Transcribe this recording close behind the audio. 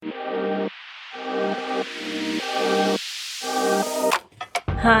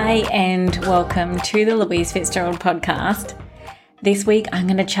Hi, and welcome to the Louise Fitzgerald podcast. This week, I'm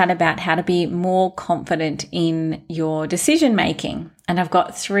going to chat about how to be more confident in your decision making. And I've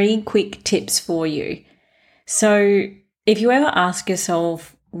got 3 quick tips for you. So if you ever ask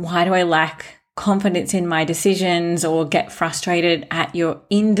yourself, why do I lack confidence in my decisions or get frustrated at your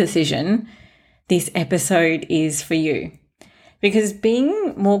indecision, this episode is for you. Because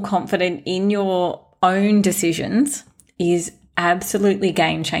being more confident in your own decisions is absolutely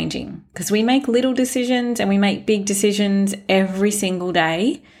game changing, because we make little decisions and we make big decisions every single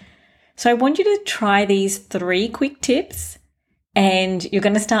day. So I want you to try these 3 quick tips and you're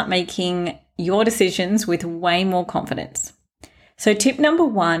going to start making your decisions with way more confidence. So tip number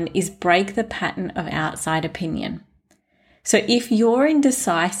 1 is break the pattern of outside opinion. So if you're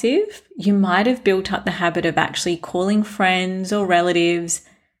indecisive, you might have built up the habit of actually calling friends or relatives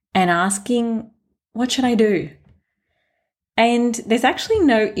and asking, what should I do? And there's actually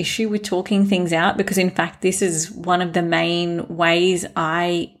no issue with talking things out, because in fact, this is one of the main ways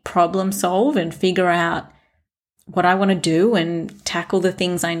I problem solve and figure out what I want to do and tackle the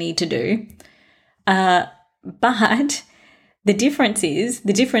things I need to do. But the difference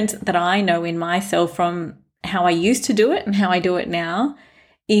that I know in myself from how I used to do it and how I do it now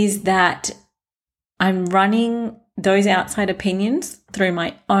is that I'm running those outside opinions through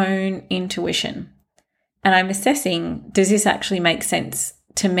my own intuition. And I'm assessing, does this actually make sense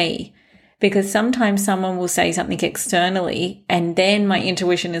to me? Because sometimes someone will say something externally and then my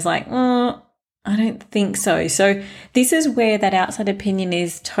intuition is like, I don't think so. So this is where that outside opinion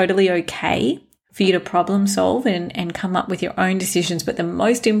is totally okay for you to problem solve and come up with your own decisions. But the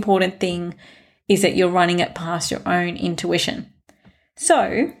most important thing is that you're running it past your own intuition.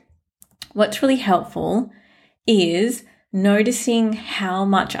 So what's really helpful is noticing how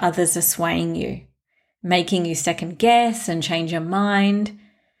much others are swaying you, making you second guess and change your mind.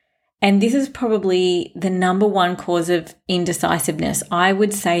 And this is probably the number 1 cause of indecisiveness. I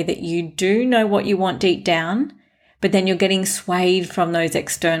would say that you do know what you want deep down, but then you're getting swayed from those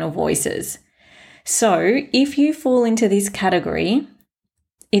external voices. So if you fall into this category,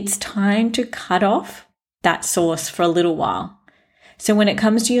 it's time to cut off that source for a little while. So when it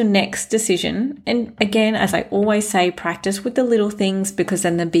comes to your next decision, and again, as I always say, practice with the little things, because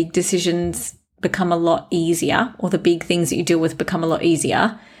then the big decisions become a lot easier, or the big things that you deal with become a lot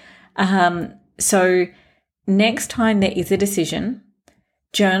easier. So next time there is a decision,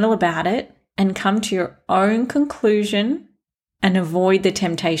 journal about it and come to your own conclusion and avoid the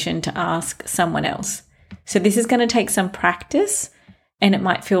temptation to ask someone else. So this is going to take some practice and it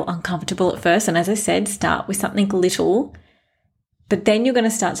might feel uncomfortable at first. And as I said, start with something little, but then you're going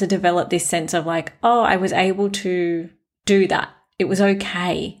to start to develop this sense of like, oh, I was able to do that. It was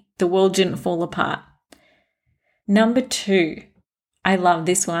okay. The world didn't fall apart. Number 2, I love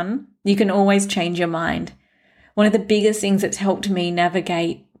this one. You can always change your mind. One of the biggest things that's helped me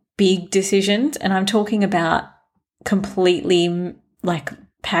navigate big decisions, and I'm talking about completely like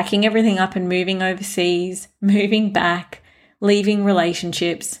packing everything up and moving overseas, moving back, leaving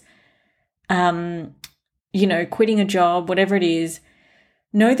relationships, quitting a job, whatever it is,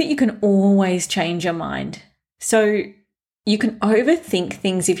 know that you can always change your mind. So you can overthink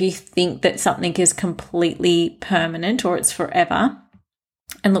things if you think that something is completely permanent or it's forever.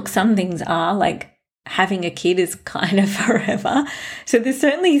 And look, some things are, like having a kid is kind of forever. So there's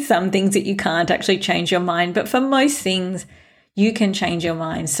certainly some things that you can't actually change your mind, but for most things, you can change your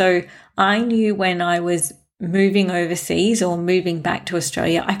mind. So I knew when I was moving overseas or moving back to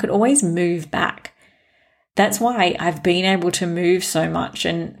Australia, I could always move back. That's why I've been able to move so much,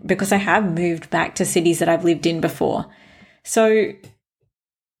 and because I have moved back to cities that I've lived in before. So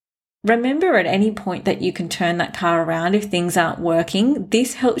remember at any point that you can turn that car around if things aren't working.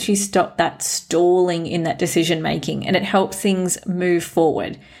 This helps you stop that stalling in that decision making, and it helps things move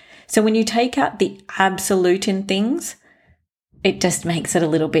forward. So when you take out the absolute in things, it just makes it a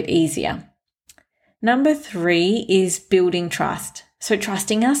little bit easier. Number 3 is building trust. So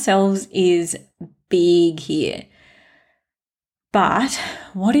trusting ourselves is big here. But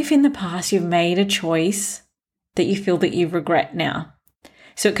what if in the past you've made a choice that you feel that you regret now?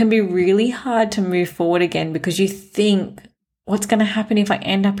 So it can be really hard to move forward again because you think, what's going to happen if I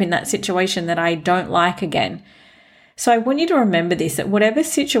end up in that situation that I don't like again? So I want you to remember this, that whatever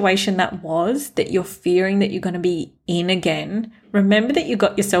situation that was that you're fearing that you're going to be in again, remember that you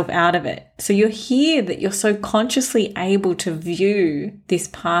got yourself out of it. So you're here, that you're so consciously able to view this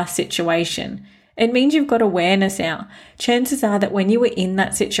past situation. It means you've got awareness now. Chances are that when you were in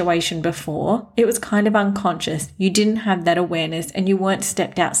that situation before, it was kind of unconscious. You didn't have that awareness and you weren't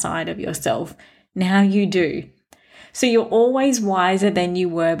stepped outside of yourself. Now you do. So you're always wiser than you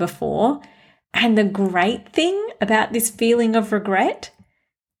were before. And the great thing about this feeling of regret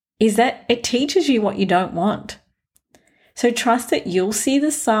is that it teaches you what you don't want. So trust that you'll see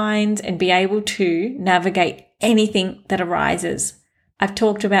the signs and be able to navigate anything that arises. I've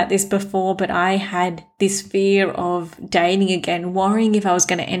talked about this before, but I had this fear of dating again, worrying if I was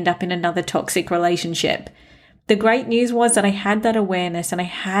going to end up in another toxic relationship. The great news was that I had that awareness and I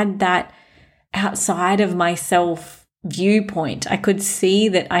had that outside of myself viewpoint. I could see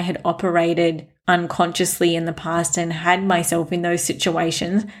that I had operated unconsciously in the past and had myself in those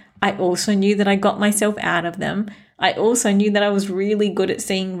situations. I also knew that I got myself out of them. I also knew that I was really good at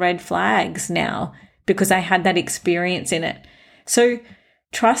seeing red flags now because I had that experience in it. So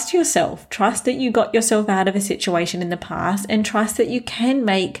trust yourself. Trust that you got yourself out of a situation in the past, and trust that you can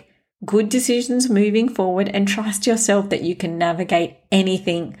make good decisions moving forward, and trust yourself that you can navigate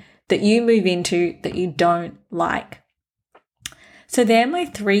anything that you move into that you don't like. So they're my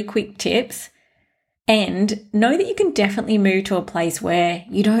 3 quick tips. And know that you can definitely move to a place where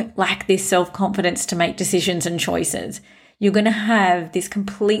you don't lack this self-confidence to make decisions and choices. You're going to have this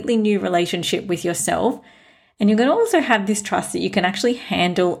completely new relationship with yourself. And you're going to also have this trust that you can actually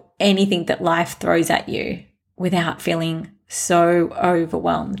handle anything that life throws at you without feeling so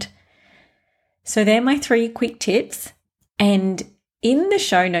overwhelmed. So they're my 3 quick tips. And in the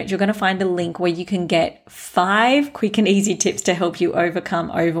show notes, you're going to find a link where you can get 5 quick and easy tips to help you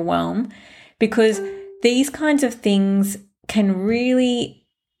overcome overwhelm, because these kinds of things can really,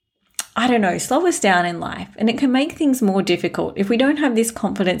 slow us down in life, and it can make things more difficult. If we don't have this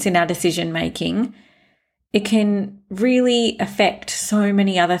confidence in our decision making, it can really affect so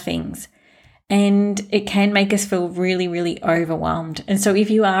many other things, and it can make us feel really, really overwhelmed. And so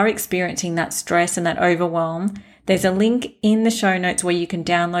if you are experiencing that stress and that overwhelm, there's a link in the show notes where you can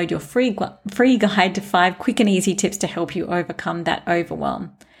download your free guide to 5 quick and easy tips to help you overcome that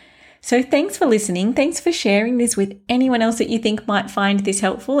overwhelm. So thanks for listening. Thanks for sharing this with anyone else that you think might find this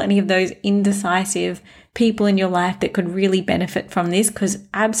helpful, any of those indecisive people in your life that could really benefit from this, because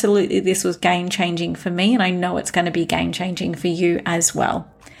absolutely this was game-changing for me, and I know it's going to be game-changing for you as well.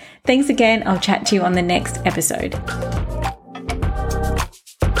 Thanks again. I'll chat to you on the next episode.